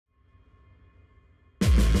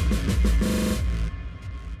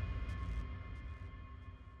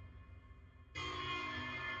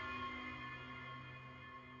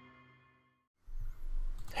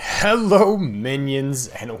Hello, minions,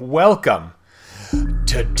 and welcome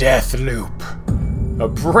to Deathloop, a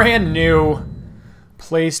brand new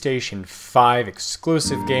PlayStation 5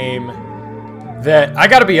 exclusive game that, I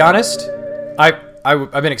gotta be honest,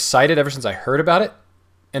 I've been excited ever since I heard about it,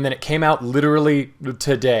 and then it came out literally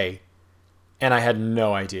today, and I had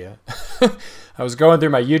no idea. I was going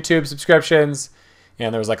through my YouTube subscriptions,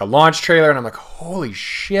 and there was like a launch trailer, and I'm like, holy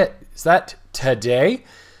shit, is that today?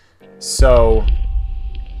 So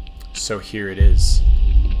here it is.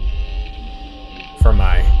 We're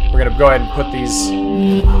gonna go ahead and put these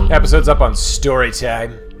episodes up on story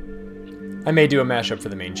time. I may do a mashup for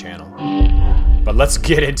the main channel, but let's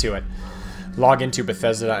get into it. Log into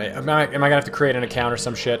Bethesda. Am I gonna have to create an account or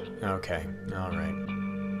some shit? Okay, all right.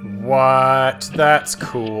 What? That's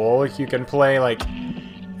cool. You can play like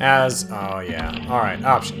as. Oh yeah. All right.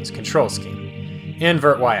 Options. Control scheme.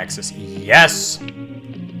 Invert y-axis. Yes.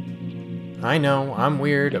 I know, I'm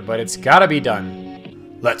weird, but it's gotta be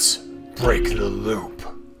done. Let's break the loop.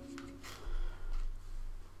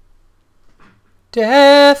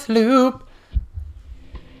 Deathloop.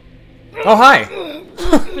 Oh, hi.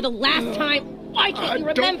 For the last time, why can't you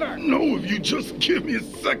remember? I don't know if you just give me a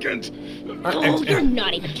second. Oh, you're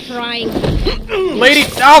not even trying.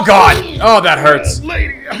 Lady, oh god. Oh, that hurts.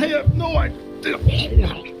 Lady, I have no idea.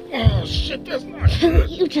 Oh shit, that's not good.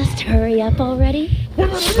 You just hurry up already.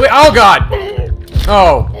 Wait, oh god.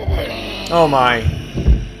 Oh. Oh my.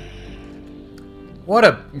 What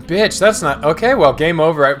a bitch. That's not... Okay, well, game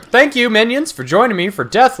over. Thank you, minions, for joining me for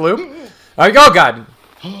Deathloop. Oh god.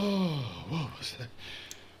 Oh, what was that?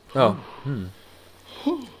 Oh,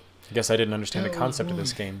 I guess I didn't understand the concept of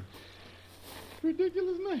this game.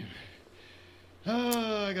 Ridiculous name.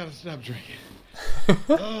 I gotta stop drinking.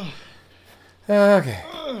 Okay.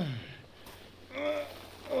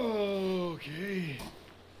 Okay.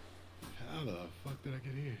 How the fuck did I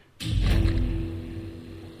get here?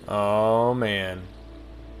 Oh, man.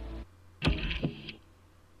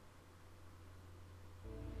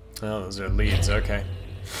 Oh, those are leads. Okay.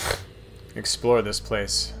 Explore this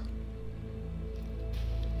place.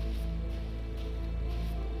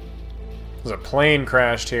 There's a plane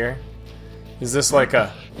crashed here. Is this like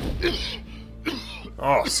a...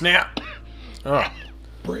 Oh, snap. Oh.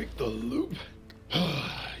 Break the loop?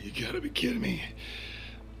 You gotta be kidding me.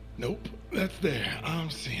 Nope, that's there. I'm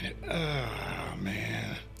seeing it. Oh,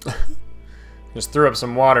 man. Just threw up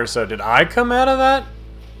some water, so did I come out of that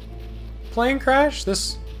plane crash?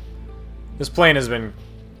 This plane has been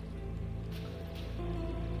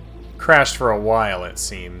crashed for a while, it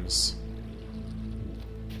seems.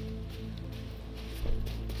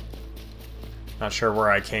 Not sure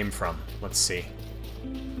where I came from. Let's see.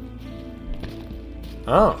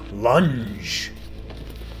 Oh, lunge.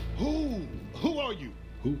 Who are you?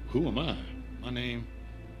 Who am I? My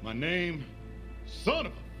name, son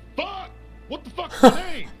of a fuck! What the fuck's my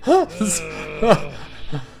name?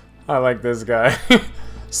 I like this guy.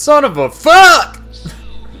 Son of a fuck! So,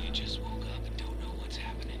 you just woke up and don't know what's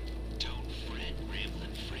happening. Don't fret,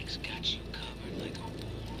 Ramblin' Frank's got you covered like a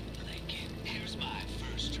warm blanket. Here's my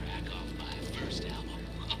first track off my first album.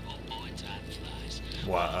 Oh boy, time flies.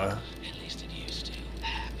 What? At least it used to.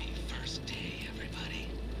 Happy first day, everybody.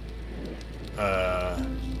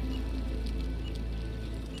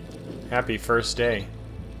 Happy first day.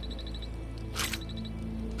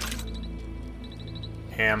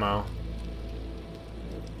 Ammo.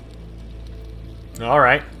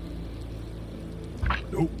 Alright.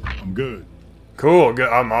 Nope, I'm good. Cool, good.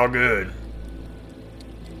 I'm all good.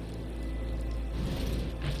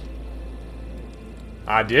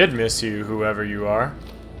 I did miss you, whoever you are.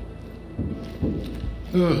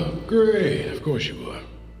 Oh, great. Of course you are.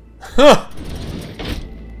 Huh!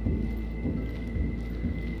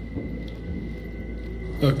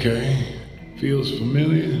 Okay. Feels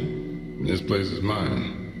familiar. This place is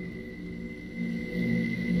mine.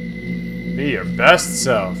 Be your best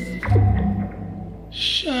self.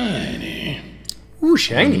 Shiny. Ooh,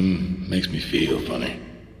 shiny. Makes me feel funny.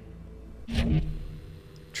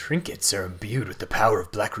 Trinkets are imbued with the power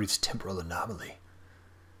of Blackroot's temporal anomaly.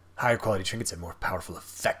 Higher quality trinkets have more powerful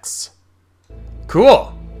effects.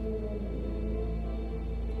 Cool.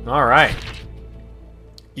 Alright.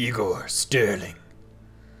 Igor Sterling.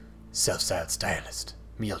 Self-styled stylist.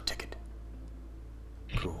 Meal ticket.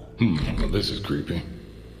 Cool. Well, this is creepy.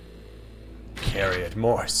 Harriet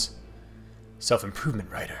Morse. Self-improvement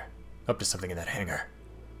writer. Up to something in that hangar.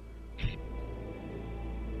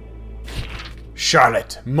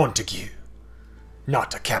 Charlotte Montague.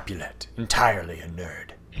 Not a Capulet. Entirely a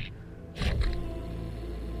nerd.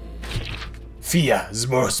 Fia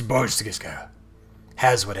Zborskiska.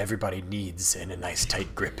 has what everybody needs in a nice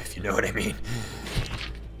tight grip, if you know what I mean.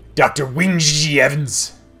 Dr. Wheezy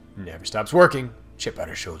Evans never stops working. Chip on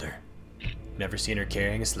her shoulder. Never seen her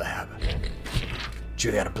carrying a slab.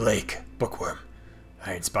 Juliana Blake, bookworm.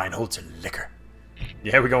 Iron Spine Holzer, liquor.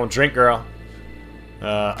 Yeah, we gonna drink, girl.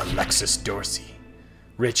 Alexis Dorsey.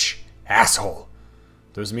 Rich asshole.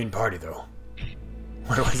 Those mean party, though.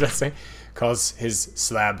 What does that say? Calls his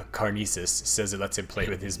slab carnesis. Says it lets him play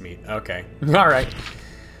with his meat. Okay. Alright.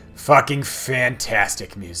 Fucking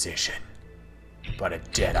fantastic musician. But a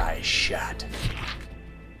dead-eye shot.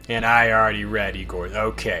 And I already read Igor.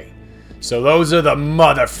 Okay. So those are the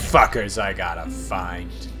motherfuckers I gotta find.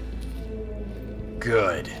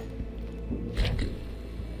 Good.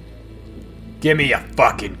 Give me a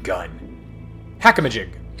fucking gun.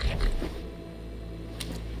 Hackamajig.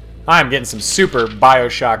 I'm getting some super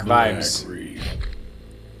Bioshock vibes.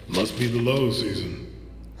 Must be the low season.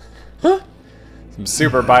 Some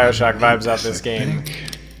super Bioshock vibes out this game.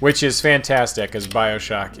 Which is fantastic, because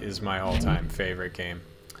Bioshock is my all-time favorite game.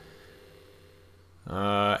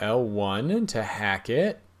 L1 to hack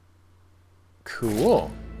it.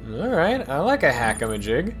 Cool. Alright, I like a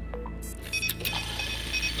hackamajig.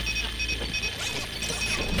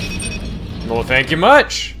 Well, thank you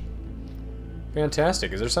much!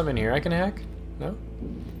 Fantastic. Is there something in here I can hack? No?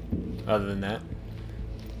 Other than that?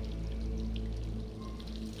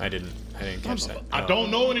 I didn't catch that. I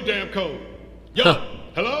don't know any damn code. Yo,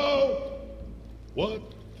 hello? What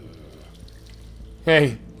the...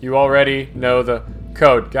 Hey, you already know the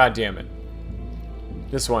code. God damn it.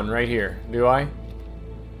 This one right here. Do I?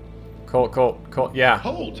 Colt. Yeah.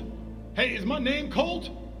 Colt? Hey, is my name Colt?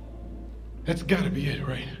 That's gotta be it,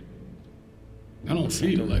 right? I don't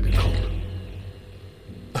feel like a Colt.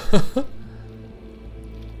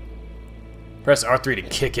 Press R3 to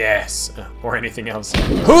kick ass. Or anything else.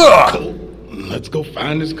 Colt, let's go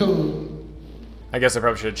find this code. I guess I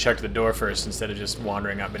probably should have checked the door first instead of just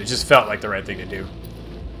wandering up, but it just felt like the right thing to do.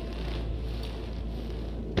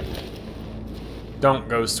 Don't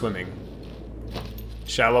go swimming.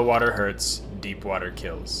 Shallow water hurts, deep water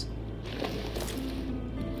kills.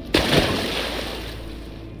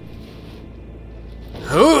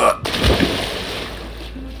 Oh,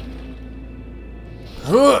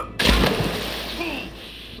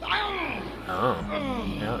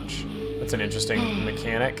 ouch. That's an interesting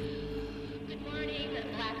mechanic. Good morning,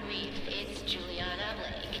 Black Reef. It's Juliana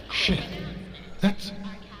Blake. Shit, that's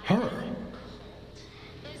her.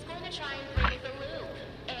 Who's going to try and break the loop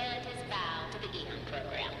and is bound to the Aaaaaand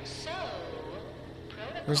program. So,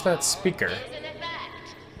 protocol Where's that speaker? is in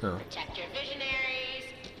effect. Oh. Protect your visionaries,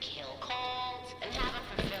 kill Colt, and have a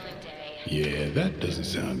fulfilling day. Yeah, that doesn't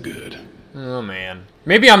sound good. Oh man.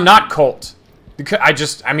 Maybe I'm not Colt. I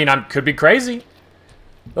could be crazy.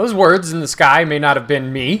 Those words in the sky may not have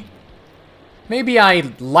been me. Maybe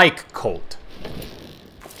I like Colt.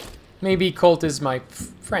 Maybe Colt is my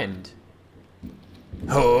friend.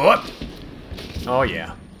 Oh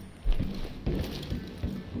yeah.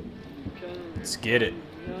 Let's get it.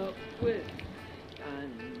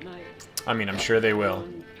 I mean, I'm sure they will.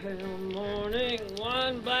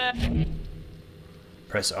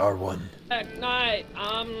 Press R1. Night,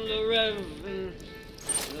 I'm the Reverend.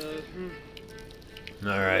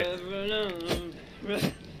 Alright.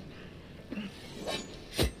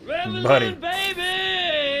 Reverend, Buddy.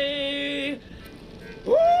 baby!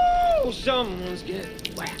 Woo! Someone's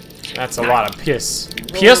getting whacked. That's a lot of piss.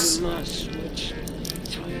 Piss?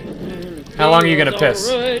 How long are you gonna piss?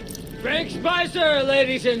 Right. Frank Spicer,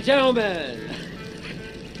 ladies and gentlemen.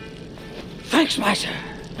 Frank Spicer.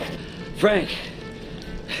 Frank.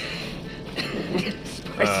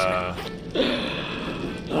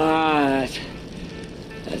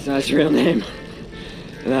 That's not his real name.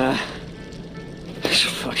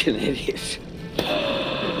 Fucking idiots.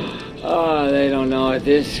 Oh, they don't know what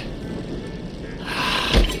this.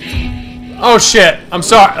 Oh shit! I'm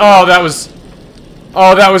sorry. Oh, that was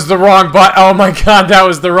the wrong button. Oh my god, that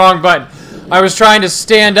was the wrong button. I was trying to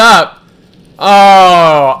stand up.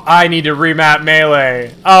 Oh, I need to remap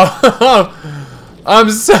melee. Oh,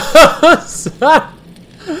 I'm so sorry.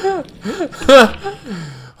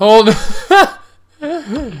 Hold.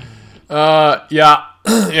 Yeah.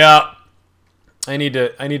 I need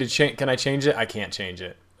to change. Can I change it? I can't change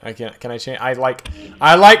it. I can't. Can I change? I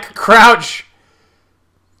like crouch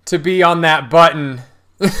to be on that button.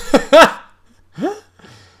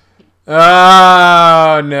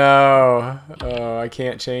 Oh no. Oh, I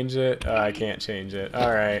can't change it. I can't change it.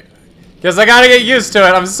 All right. Guess I gotta get used to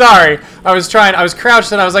it. I'm sorry. I was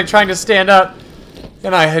crouched and I was like trying to stand up,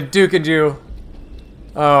 and I Hadoukened you.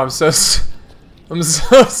 Oh, I'm so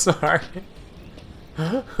sorry.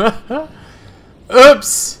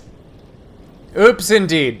 Oops! Oops,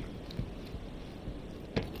 indeed.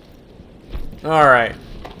 Alright.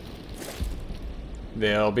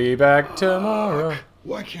 They'll be back tomorrow.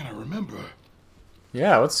 Why can't I remember?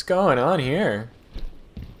 Yeah, what's going on here?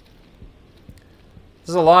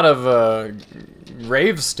 There's a lot of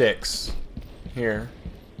rave sticks here.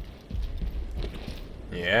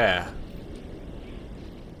 Yeah.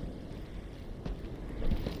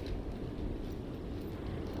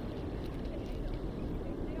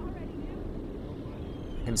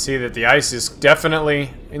 You can see that the ice is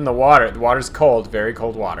definitely in the water. The water's cold, very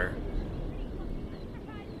cold water.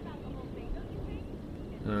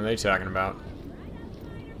 What are they talking about?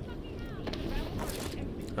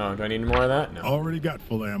 Oh, do I need more of that? No. Already got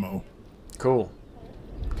full ammo. Cool.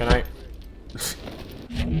 Can I...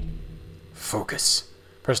 Focus.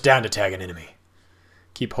 Press down to tag an enemy.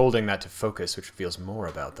 Keep holding that to focus, which reveals more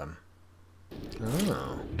about them.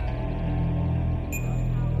 Oh.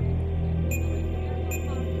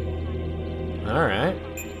 Alright.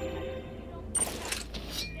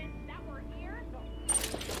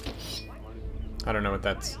 I don't know what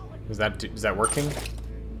that's... Is that working?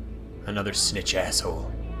 Another snitch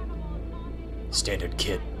asshole. Standard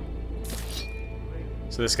kid.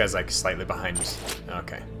 So this guy's like slightly behind us.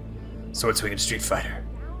 Okay. Sword swinging Street Fighter.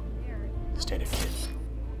 Standard kid.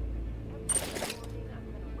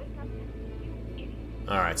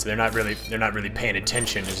 Alright, so they're not really paying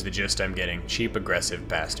attention is the gist I'm getting. Cheap, aggressive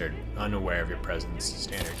bastard. Unaware of your presence.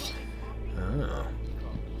 Standard. Oh.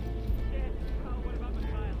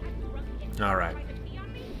 Alright.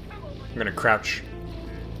 I'm gonna crouch.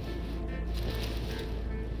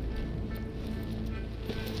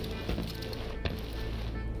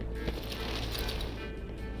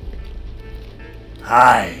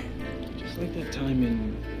 Hi. Just like that time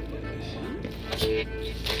in...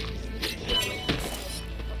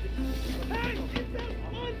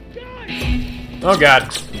 Oh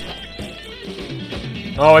god.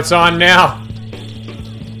 Oh, it's on now.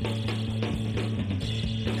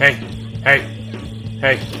 Hey. Hey.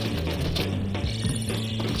 Hey.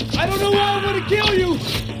 I don't know why I'm gonna kill you!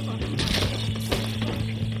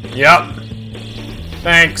 Yep.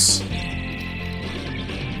 Thanks.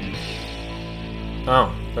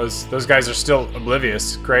 Oh, those guys are still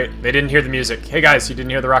oblivious. Great. They didn't hear the music. Hey guys, you didn't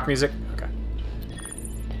hear the rock music? Okay.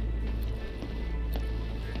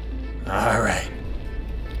 Alright.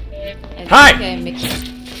 Hi!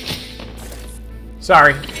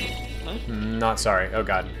 Sorry. Not sorry. Oh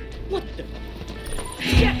god. What the...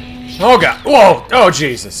 Oh god. Whoa! Oh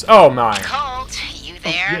Jesus. Oh my. Colt, you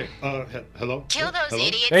there? Hello? Kill those Hello?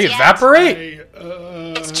 idiots They yet? evaporate? Hey,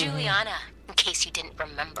 It's Juliana, in case you didn't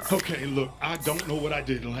remember. Okay, look, I don't know what I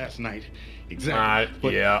did last night. Exactly.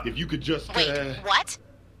 But yeah. if you could just, Wait, what?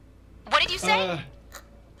 What did you say?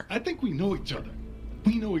 I think we know each other.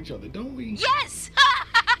 We know each other, don't we? Yes!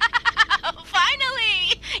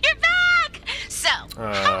 Finally! You're back! So,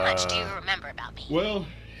 how much do you remember about me? Well,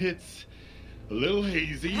 it's a little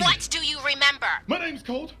hazy. What do you remember? My name's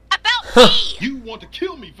Colt. About me! You want to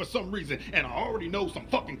kill me for some reason, and I already know some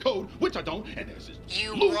fucking code, which I don't, and there's this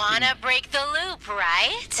You loop wanna break the loop,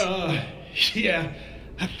 right? Yeah,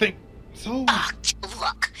 I think so. Ugh,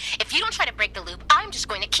 look, if you don't try to break the loop, I'm just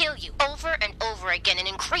going to kill you over and over again in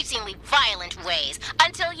increasingly violent ways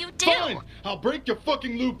until you do. Fine, I'll break your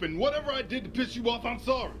fucking loop, and whatever I did to piss you off, I'm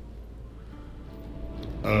sorry.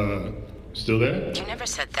 Still there? You never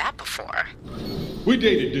said that before. We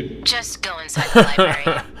dated, didn't we? Just go inside the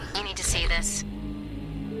library. You need to see this.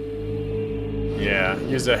 Yeah,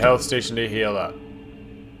 use a health station to heal up.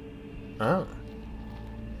 Oh.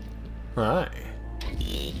 Hi.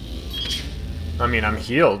 I mean, I'm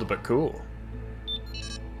healed, but cool.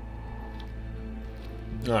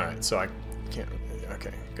 Alright, so I can't...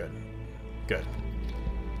 Okay, good. Good.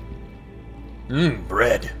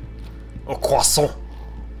 Bread. Au croissant.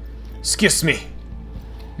 Excuse me.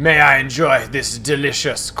 May I enjoy this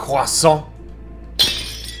delicious croissant?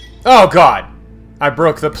 Oh god! I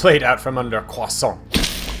broke the plate out from under croissant.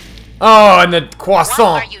 Oh, and the croissant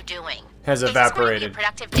What are you doing? has Is this going to be a evaporated.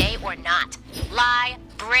 productive day or not?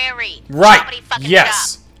 Library. Right. Somebody fucking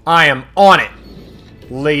Yes. I am on it.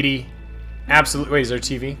 Lady. Absolutely. Wait, is there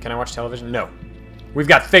TV? Can I watch television? No. We've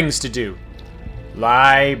got things to do.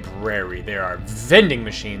 Library. There are vending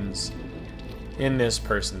machines in this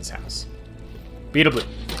person's house. Beat a blue.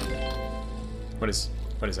 What is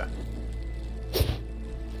that?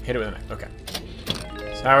 Hit it with a knife. Okay.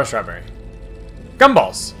 Sour strawberry.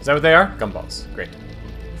 Gumballs. Is that what they are? Gumballs. Great.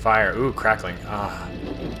 Fire. Ooh, crackling. Ah.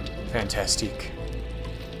 Fantastique.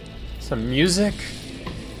 Some music.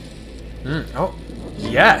 Oh,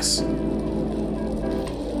 yes.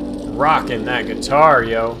 Rocking that guitar,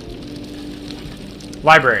 yo.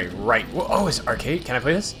 Library, right. Whoa, oh, is it arcade? Can I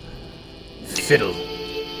play this? Fiddle.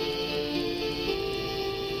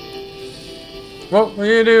 What will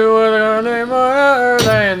you do with a name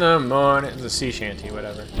early in the morning? It's a sea shanty,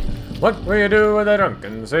 whatever. What will you do with a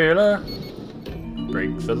drunken sailor?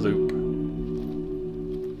 Break the loop.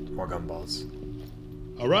 More gumballs.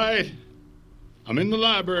 All right. I'm in the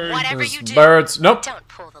library. Whatever There's you do, birds. Nope. don't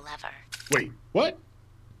pull the lever. Wait, what?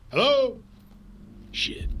 Hello?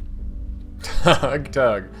 Shit.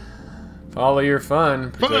 Tug. Follow your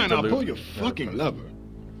fun. Protect Fine, the I'll loop. pull your fucking lever.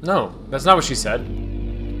 No, that's not what she said.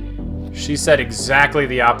 She said exactly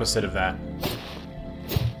the opposite of that.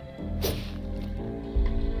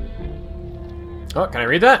 Oh, can I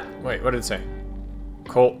read that? Wait, what did it say?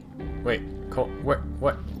 Colt. Wait, Colt. What?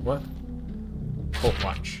 Colt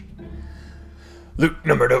watch. Loot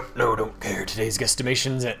number dope. No, don't care. Today's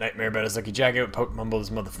guesstimations at Nightmare about his lucky jacket with Poke mumble his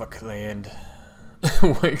motherfucker land.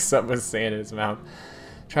 Wakes up with sand in his mouth.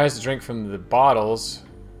 Tries to drink from the bottles.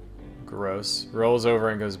 Gross. Rolls over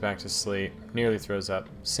and goes back to sleep. Nearly throws up.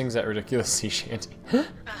 Sings that ridiculous sea shanty. Ugh,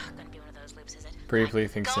 gonna be one of those loops, is it? Briefly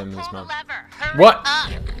thinks him Don't his pull the mom. lever. Hurry What?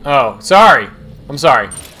 up. Oh, sorry. I'm sorry.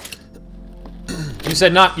 You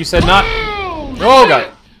said not. You said not. Oh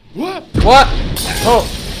god. What? What? Oh.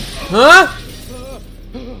 Huh?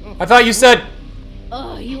 I thought you said.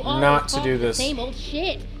 Oh, you are Not to do this. Same old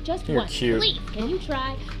shit. Just You're once, cute. please. Can you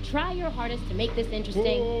try your hardest to make this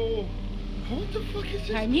interesting? Whoa. What the fuck is this?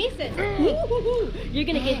 Carnices. Ooh, you're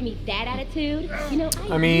gonna give me that attitude? You know,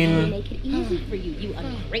 I mean- really make it easy for you, you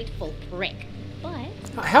ungrateful prick.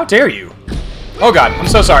 But How dare you? Oh god. I'm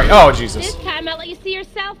so sorry. Oh Jesus. this time I'll let you see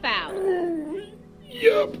yourself out.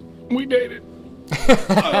 Yup, we dated.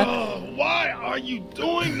 Why are you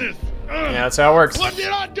doing this? Yeah, that's how it works. What did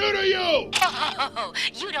I do to you? Oh,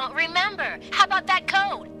 you don't remember. How about that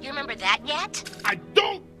code? You remember that yet? I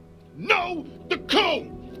don't know the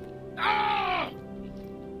code. Ah!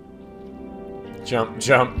 Jump,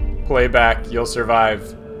 jump. Play back. You'll survive.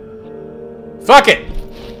 Fuck it.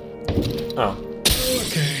 Oh.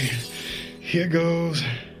 Okay, here goes.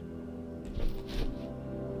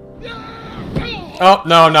 Oh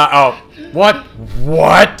no, not. Oh. What?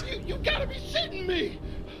 What? You gotta be shitting me!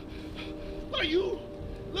 Are you?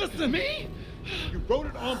 Listen to me? You wrote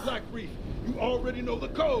it on Black Reef. You already know the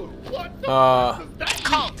code. What the fuck does that mean?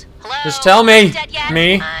 Colt, hello? Just tell me. Dead yet?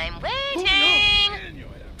 Me. I'm Who waiting.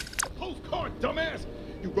 knows? Postcard, dumbass!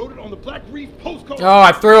 You wrote it on the Black Reef postcard. Oh,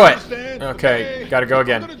 I threw it. Understand? Okay, gotta go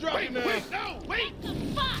again. I'm gonna drop you now. Wait, no, wait!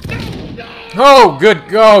 Oh, good.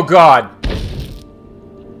 Oh god.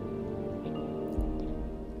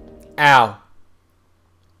 Ow.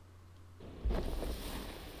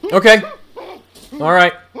 Okay. All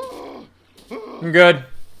right. I'm good.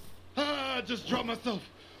 I just dropped myself.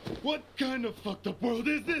 What kind of fucked up world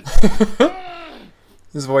is this?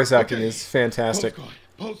 This voice acting Okay. is fantastic.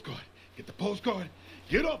 Postcard. Get the postcard.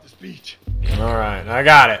 Get off the speech. All right, I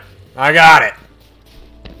got it. I got it.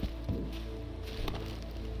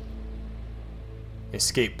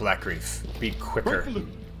 Escape Black Reef. Be quicker. Break the loop.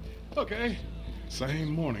 Okay. Same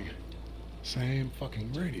morning. Same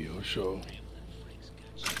fucking radio show.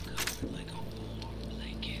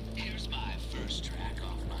 Here's my first track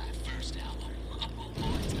off my first album.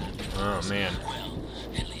 Oh man. Well,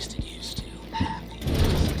 at least it used to. Happy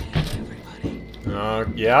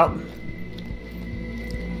everybody. Yep.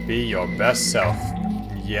 Be your best self.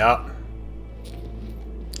 Yep.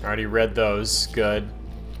 Already read those. Good.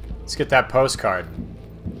 Let's get that postcard.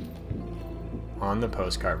 On the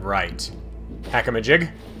postcard. Right. Hack-a-majig.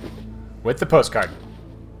 With the postcard.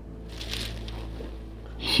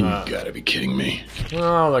 You gotta be kidding me.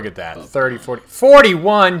 Oh, look at that. 30, 40.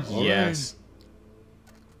 41! Yes.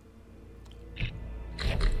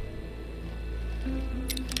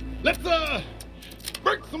 Let's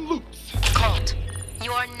break some loops. Colt,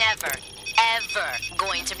 you're never, ever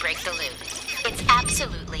going to break the loop. It's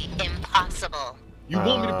absolutely impossible. You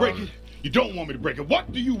want me to break it? You don't want me to break it.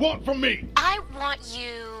 What do you want from me? I want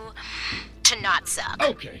you to not suck.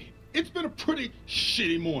 Okay, it's been a pretty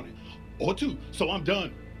shitty morning. Or two, so I'm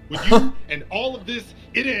done. With you and all of this,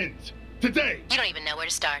 it ends. Today. You don't even know where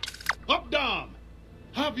to start. Up Dom.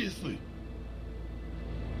 Obviously.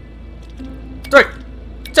 3,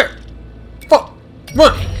 2, 4,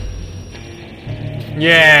 1.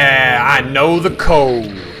 Yeah, I know the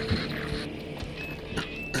code.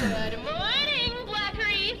 Good morning, Black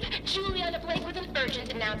Reef. Juliana Blake with an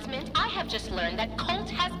urgent announcement. I have just learned that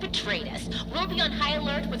Colt has betrayed us. We'll be on high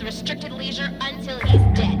alert with restricted leisure until he's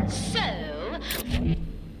dead. So...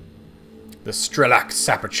 The Strelak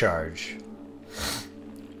Sapper Charge.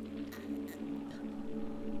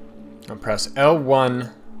 I'll press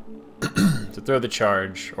L1 to throw the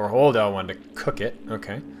charge, or hold L1 to cook it.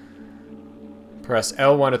 Okay. Press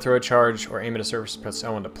L1 to throw a charge, or aim at a surface. Press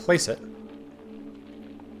L1 to place it.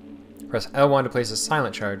 Press L1 to place a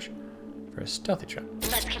silent charge for a stealthy trap.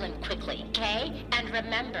 Let's kill him quickly, okay? And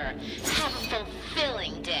remember, have a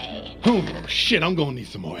fulfilling day. Oh, shit, I'm gonna need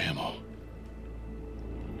some more ammo.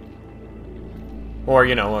 Or,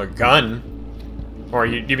 you know, a gun. Or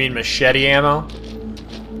you mean machete ammo?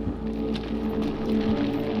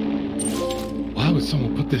 Why would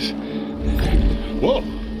someone put this... Whoa!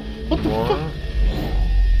 What the fuck?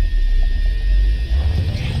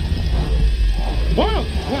 Wow!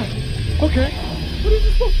 Wow! Okay. What is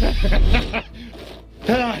this supposed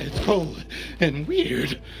Ah, it's cold and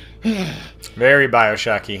weird. Very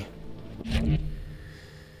Bioshocky.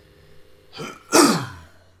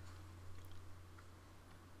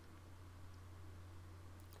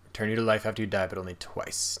 Return you to life after you die, but only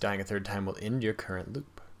twice. Dying a third time will end your current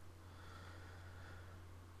loop.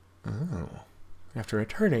 Oh. After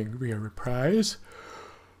returning via reprise,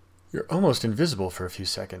 you're almost invisible for a few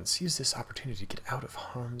seconds. Use this opportunity to get out of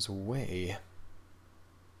harm's way.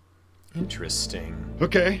 Interesting.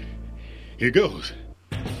 Okay, here goes.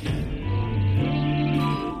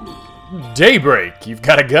 Daybreak! You've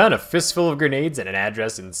got a gun, a fistful of grenades, and an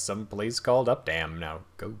address in some place called Updam. Now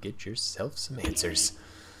go get yourself some answers.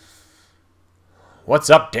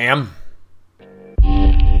 What's up, Dam?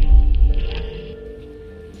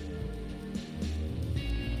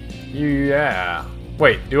 Yeah.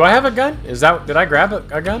 Wait, do I have a gun? Is that... Did I grab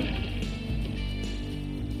a gun?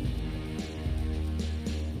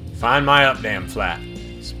 Find my Updam flat.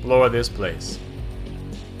 Explore this place.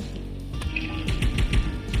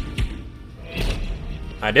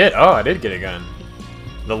 I did. Oh, I did get a gun.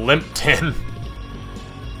 The Limp 10.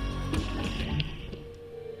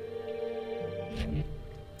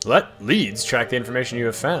 Let leads track the information you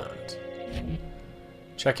have found.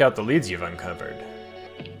 Check out the leads you've uncovered.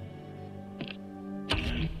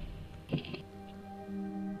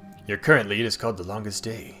 Your current lead is called The Longest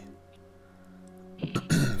Day.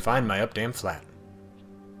 Find my Updam flat.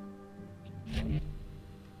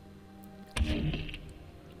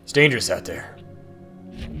 It's dangerous out there.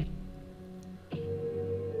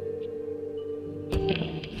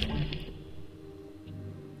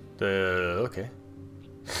 Okay.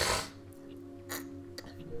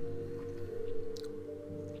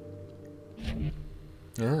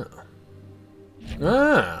 Yeah.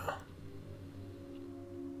 Ah.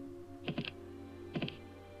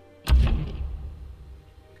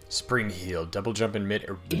 Spring heel, double jump in mid.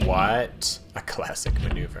 What? A classic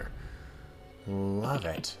maneuver. Love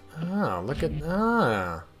it. Oh, look at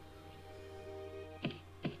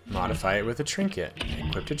Modify it with a trinket.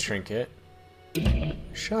 Equip a trinket.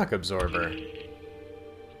 Shock absorber.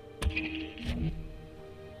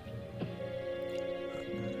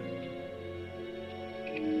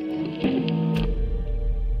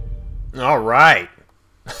 All right.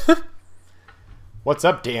 What's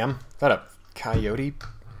up, Dam? Is that a coyote?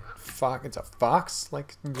 Fox? It's a fox?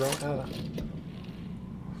 Like,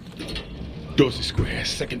 Dorsey Square,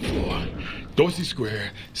 second floor. Dorsey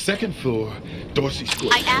Square, second floor. Dorsey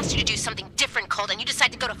Square. I asked you to do something different, Colt, and you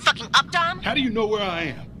decide to go to fucking Updam? How do you know where I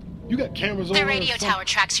am? You got cameras on The radio tower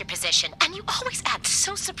tracks your position, and you always act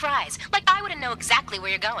so surprised. Like I wouldn't know exactly where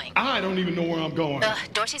you're going. I don't even know where I'm going.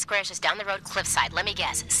 Dorsey Square is just down the road, cliffside. Let me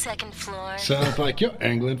guess, second floor? Sounds like you're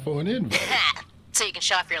angling for an invite. So you can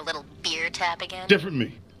show off your little beer tap again? Different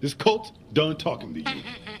me. This Colt done talking to you.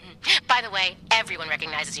 By the way, everyone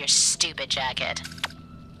recognizes your stupid jacket.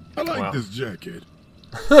 I like Wow. this jacket.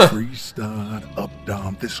 Freestyle,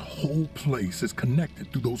 Updam, this whole place is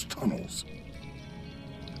connected through those tunnels.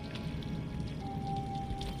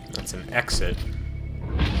 That's an exit.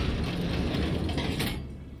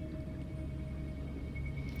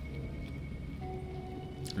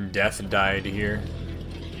 Death died here.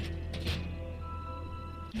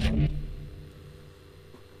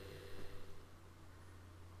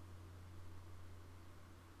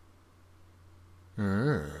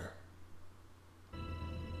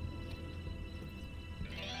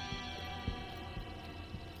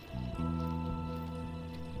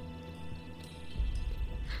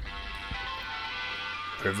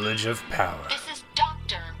 Privilege of power. This is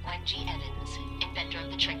Dr. Wenji Evans, inventor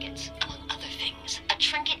of the trinkets. Among other things, a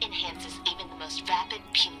trinket enhances even the most vapid,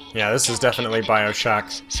 puny... Yeah, this is definitely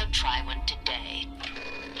Bioshock. So try one today.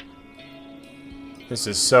 This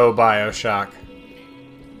is so Bioshock.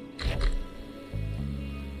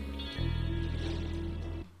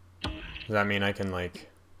 Does that mean I can, like...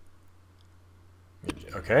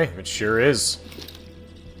 Okay, it sure is.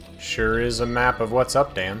 Sure is a map of what's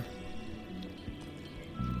up, Dan.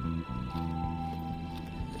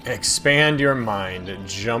 Expand your mind.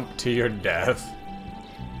 Jump to your death.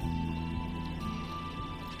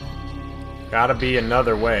 Gotta be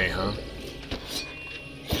another way, huh?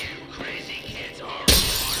 You crazy kids already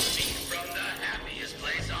want me from the happiest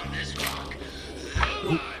place on this rock.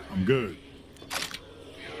 Oh, I'm good.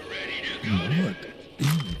 You're ready to go. What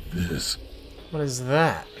is this? What is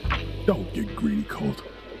that? Don't get greedy, Colt.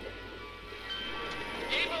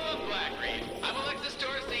 People of Black Reef, I'm Alexis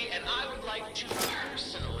Dorsey, and I would like to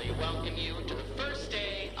personally welcome you to the first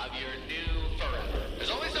day of your new forever. There's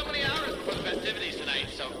only so many hours before the festivities tonight,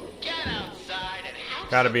 so get outside and have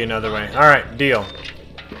Gotta be another way. Alright, deal.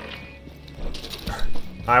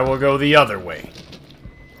 I will go the other way.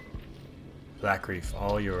 Black Reef,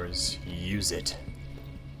 all yours. Use it.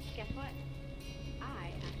 Guess what?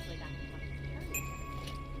 I actually got to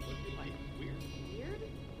talk to Weird?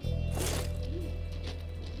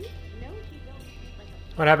 No, you don't. Like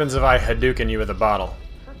a What happens if I Hadouken you with a bottle?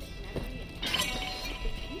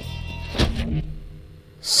 perfect memory.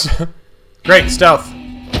 Great, stealth.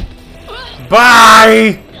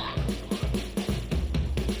 Bye!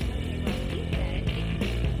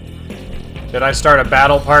 Did I start a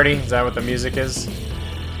battle party? Is that what the music is?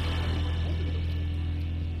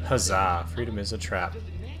 Huzzah, freedom is a trap. Does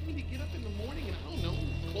it nag me to get up in the morning and, I don't know,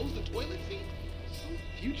 close the toilet seat? Some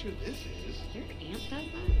future this is. Your aunt does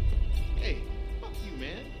that? Hey, fuck you,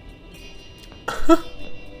 man.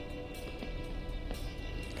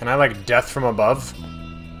 Can I, like, death from above?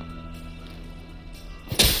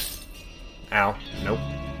 Ow. Nope.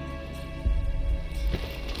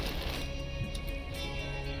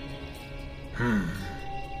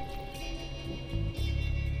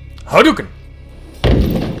 Hadouken!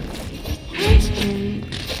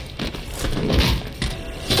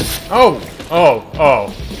 Oh!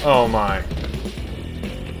 Oh my.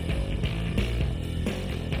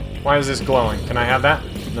 Why is this glowing? Can I have that?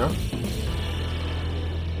 No?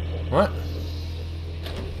 What?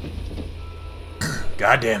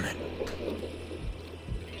 God damn it.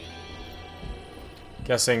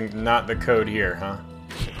 Guessing not the code here, huh?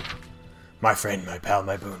 My friend, my pal,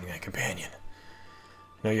 my boon, my companion.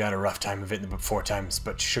 I know you had a rough time of it in the before times,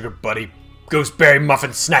 but sugar buddy, gooseberry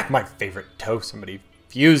muffin snack, my favorite toast. Somebody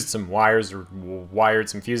fused some wires or wired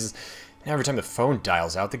some fuses. And every time the phone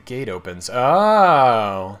dials out, the gate opens.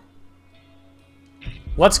 Oh.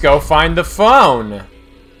 Let's go find the phone.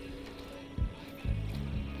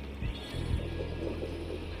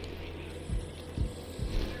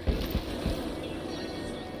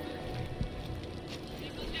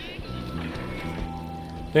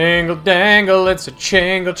 Dingle dangle, it's a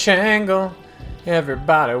changle changle.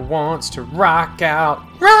 Everybody wants to rock out.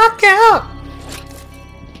 Rock out!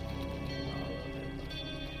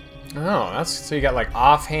 Oh, that's so you got like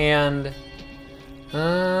offhand.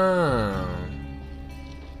 Oh.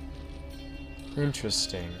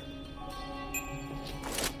 Interesting.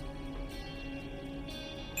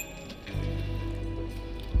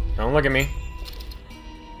 Don't look at me.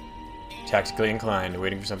 Tactically inclined,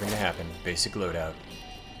 waiting for something to happen. Basic loadout.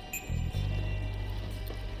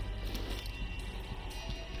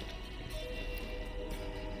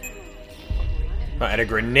 Oh, and a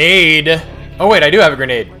grenade. Oh wait, I do have a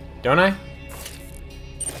grenade, don't I?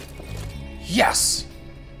 Yes.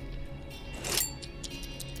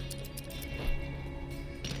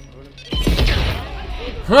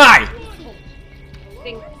 Hi.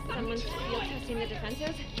 Think someone's field testing the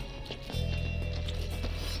defenses?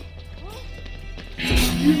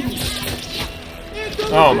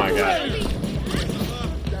 Oh my god.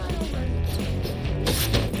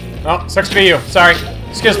 Oh, sucks to be you. Sorry.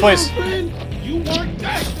 Excuse, please. You weren't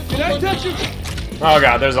that. Did I touch you? Oh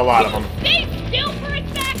god, there's a lot of them. Stay still for a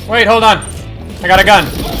sec! Wait, hold on. I got a gun.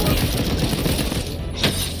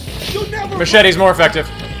 You never. Machete's more effective.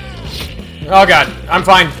 Oh god, I'm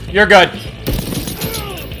fine. You're good.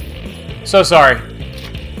 So sorry.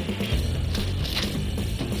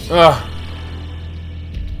 Ugh.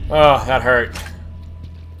 Oh, that hurt.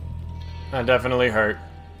 That definitely hurt.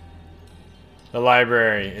 The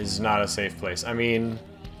library is not a safe place. I mean,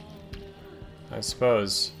 I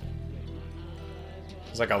suppose.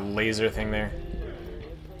 There's like a laser thing there.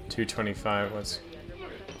 225,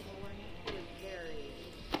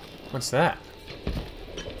 what's that?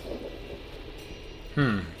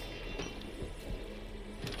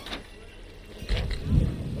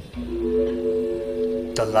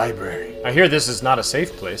 The library. I hear this is not a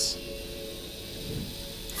safe place.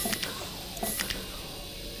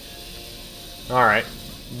 Alright.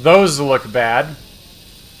 Those look bad.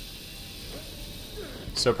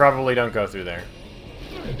 So probably don't go through there.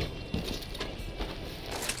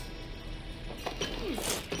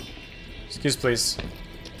 Excuse, please.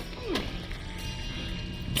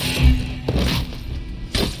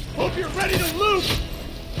 hope you're ready to loop!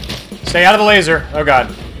 Stay out of the laser. Oh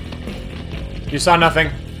god. You saw nothing.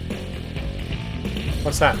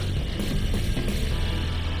 What's that?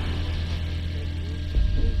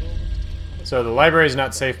 So the library's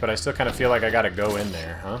not safe, but I still kind of feel like I gotta go in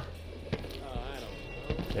there, huh?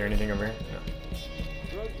 Is there anything over here?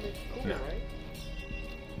 No. No.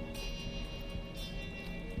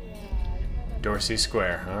 Dorsey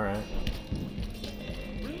Square, alright.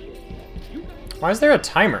 Why is there a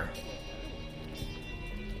timer?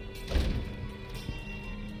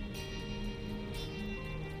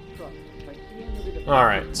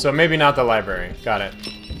 Alright, so maybe not the library. Got it.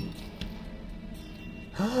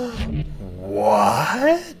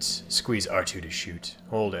 What? Squeeze R2 to shoot.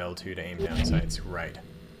 Hold L2 to aim down sights. Right.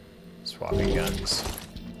 Swapping guns.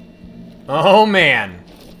 Oh, man.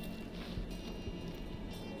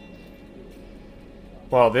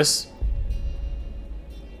 Well, this...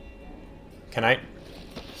 Can I...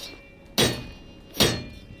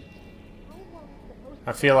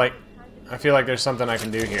 I feel like there's something I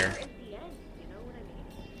can do here.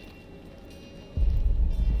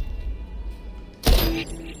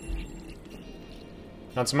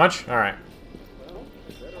 Not so much? Alright.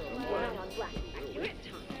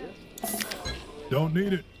 Don't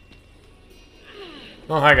need it.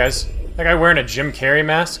 Oh, hi guys. That guy wearing a Jim Carrey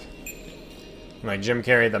mask? Like Jim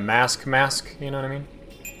Carrey the mask, you know what I mean?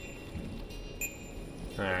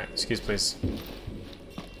 Alright, excuse please.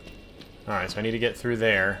 Alright, so I need to get through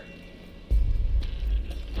there.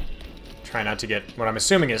 Try not to get what I'm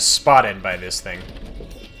assuming is spotted by this thing.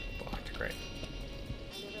 Blocked, great.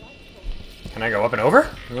 Can I go up and over?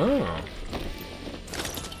 Oh.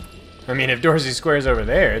 I mean, if Dorsey Square's over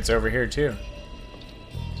there, it's over here too.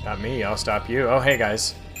 Stop me, I'll stop you. Oh, hey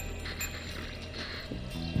guys.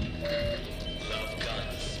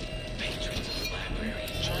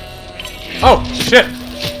 Oh, shit!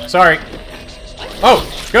 Sorry. Oh,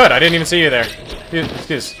 good, I didn't even see you there.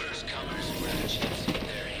 Excuse.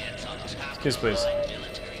 Excuse, please.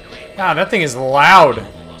 God, that thing is loud.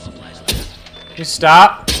 You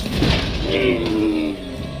stop.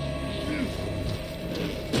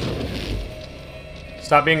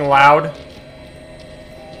 Stop being loud.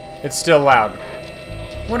 It's still loud.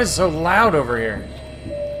 What is so loud over here?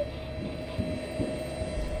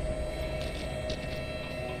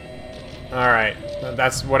 Alright.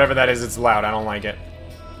 That's whatever that is, it's loud. I don't like it.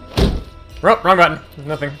 Oh, wrong button.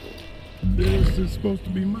 Nothing. This is supposed to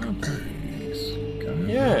be my place.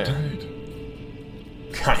 Yeah.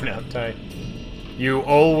 Kinda uptight. You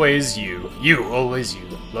always you. You always you.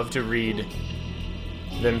 Love to read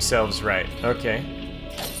themselves right. Okay.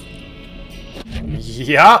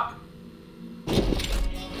 Yup.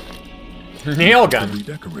 Nail gun.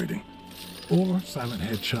 Redecorating. Or silent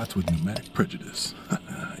headshots with pneumatic prejudice.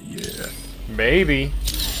 Yeah. Baby.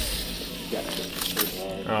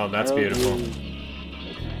 Oh, that's beautiful.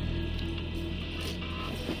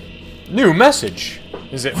 New message.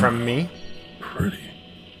 Is it from me? Pretty.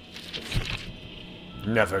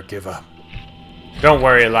 Never give up. Don't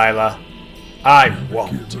worry, Lila. I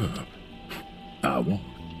won't. Give up. I won't.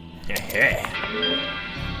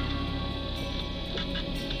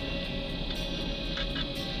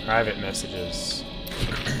 Private messages.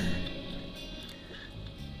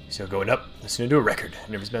 Still going up. Listening to a record.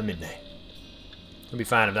 Never about midnight. It'll be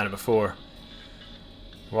fine. I've done it before.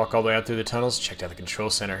 Walk all the way out through the tunnels. Checked out the control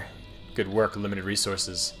center. Good work. Limited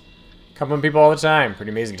resources. Coupling people all the time.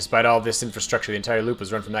 Pretty amazing. Despite all this infrastructure, the entire loop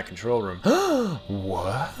was run from that control room.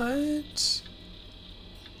 What?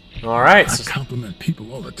 Alright. I compliment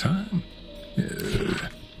people all the time. Yeah.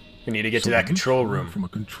 We need to get to that control room. From a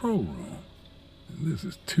control room. This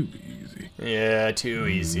is too easy. Yeah, too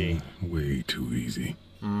easy. Way too easy.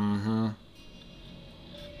 An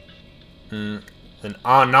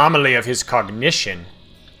anomaly of his cognition.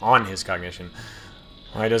 On his cognition.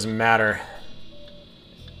 Why, it doesn't matter.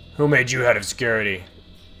 Who made you head of security?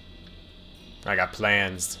 I got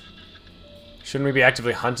plans. Shouldn't we be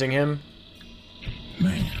actively hunting him?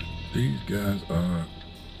 Man, these guys are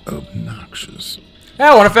obnoxious.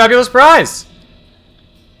 Yeah, what a fabulous prize!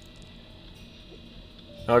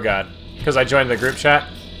 Oh god. Because I joined the group chat?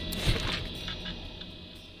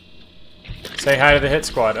 Say hi to the hit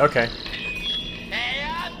squad. Okay. Hey,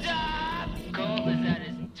 I'm done. Cole is at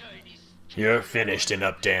his tiny. You're finished and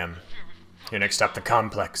up, damn. You're next stop the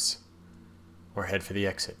complex. Or head for the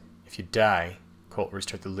exit. If you die, Colt will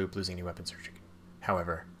restart the loop, losing any weapons.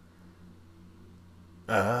 However.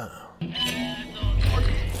 Oh. Are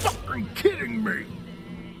you fucking kidding me?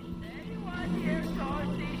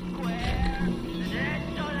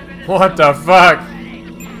 What the fuck?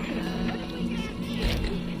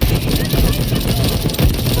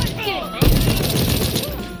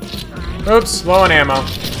 Oops, low on ammo.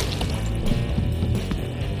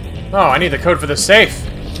 Oh, I need the code for the safe.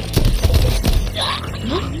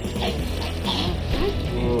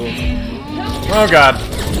 Oh god.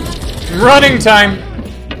 Running time!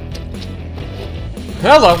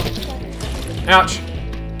 Hello. Ouch.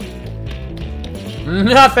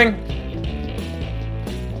 Nothing.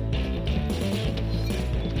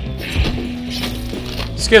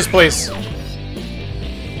 Excuse, please.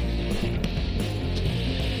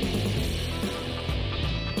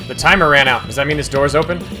 The timer ran out. Does that mean this door's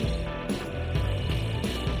open?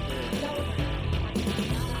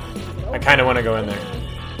 I kind of want to go in there.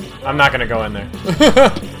 I'm not going to go in there.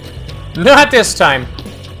 Not this time.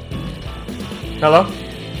 Hello?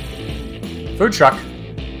 Food truck.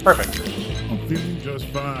 Perfect. I'm feeling just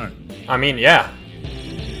fine. I mean, yeah.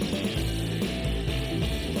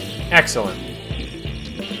 Excellent.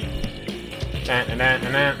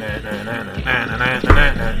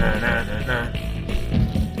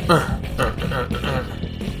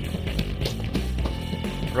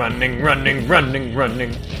 Running, running, running,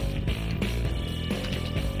 running.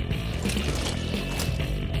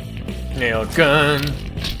 Nail gun.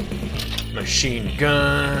 Machine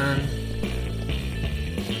gun.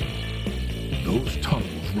 Those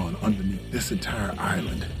tunnels run underneath this entire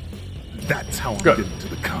island. That's how I'm Good. getting to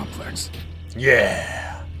the complex.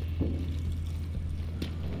 Yeah.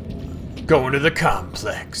 Going to the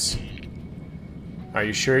complex. Are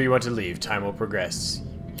you sure you want to leave? Time will progress.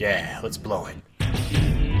 Yeah, let's blow it.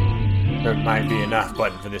 There might be enough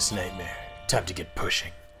button for this nightmare. Time to get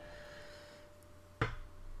pushing.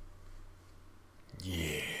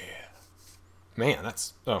 Yeah. Man,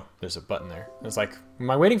 that's... Oh, there's a button there. I was like, am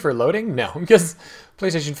I waiting for loading? No, because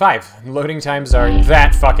PlayStation 5. Loading times are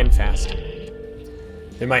that fucking fast.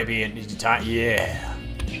 There might be a time... Yeah.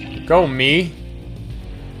 Go, me.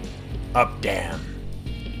 Up, damn.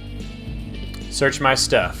 Search my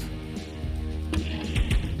stuff.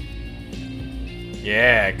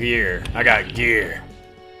 Yeah, gear. I got gear.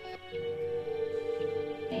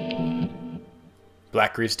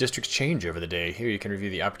 Black Reef's districts change over the day. Here you can review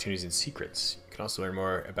the opportunities and secrets. You can also learn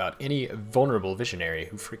more about any vulnerable visionary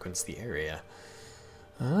who frequents the area.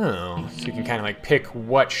 Oh, so you can kind of like pick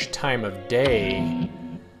which time of day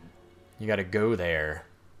you gotta go there.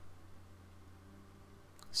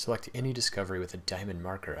 Select any discovery with a diamond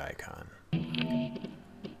marker icon.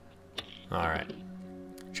 Alright.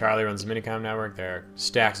 Charlie runs the Minicom network. There are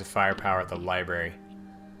stacks of firepower at the library.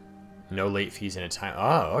 No late fees in a time.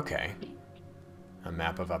 Oh, okay. A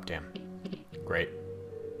map of Updam. Great.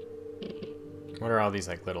 What are all these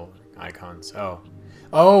like little icons? Oh.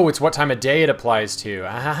 Oh, it's what time of day it applies to.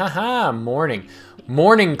 Ah ha ha ha. Morning.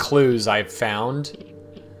 Morning clues I've found.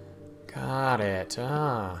 Got it.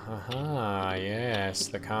 Ah, haha. Yes.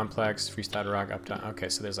 The complex, freestyle rock, uptown. Okay,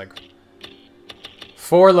 so there's like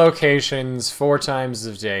 4 locations, 4 times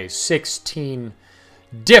of day, 16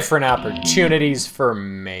 different opportunities for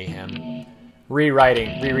mayhem.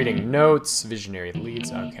 Rereading notes, visionary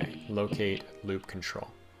leads. Okay, locate, loop, control.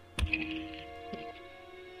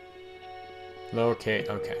 Locate,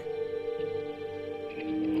 okay.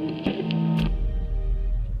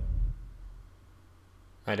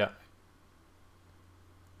 I don't.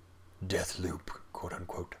 Deathloop, quote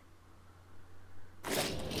unquote. I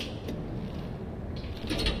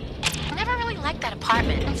never really liked that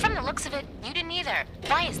apartment, and from the looks of it, you didn't either.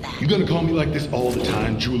 Why is that? You gonna call me like this all the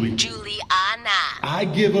time, Julie? Juliana. I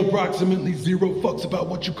give approximately 0 fucks about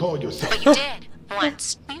what you call yourself. But you did.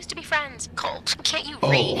 Once. We used to be friends. Colt, can't you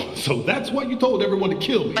read? Oh, so that's why you told everyone to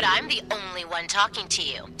kill me. But I'm the only one talking to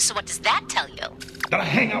you. So what does that tell you? That I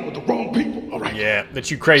hang out with the wrong people, alright? Yeah,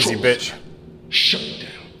 that you crazy bitch. Shut it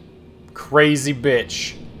down. Crazy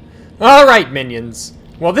bitch. Alright, minions.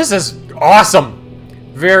 Well, this is awesome.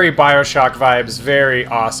 Very Bioshock vibes, very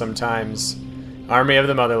awesome times. Army of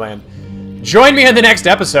the Motherland. Join me in the next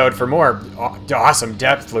episode for more awesome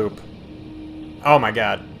Deathloop. Oh my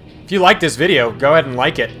god. If you like this video, go ahead and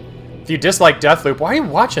like it. If you dislike Deathloop, why are you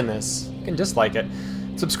watching this? You can dislike it.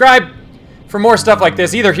 Subscribe for more stuff like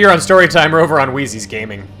this, either here on Storytime or over on Wheezy's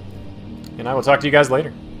Gaming. And I will talk to you guys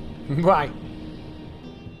later. Bye.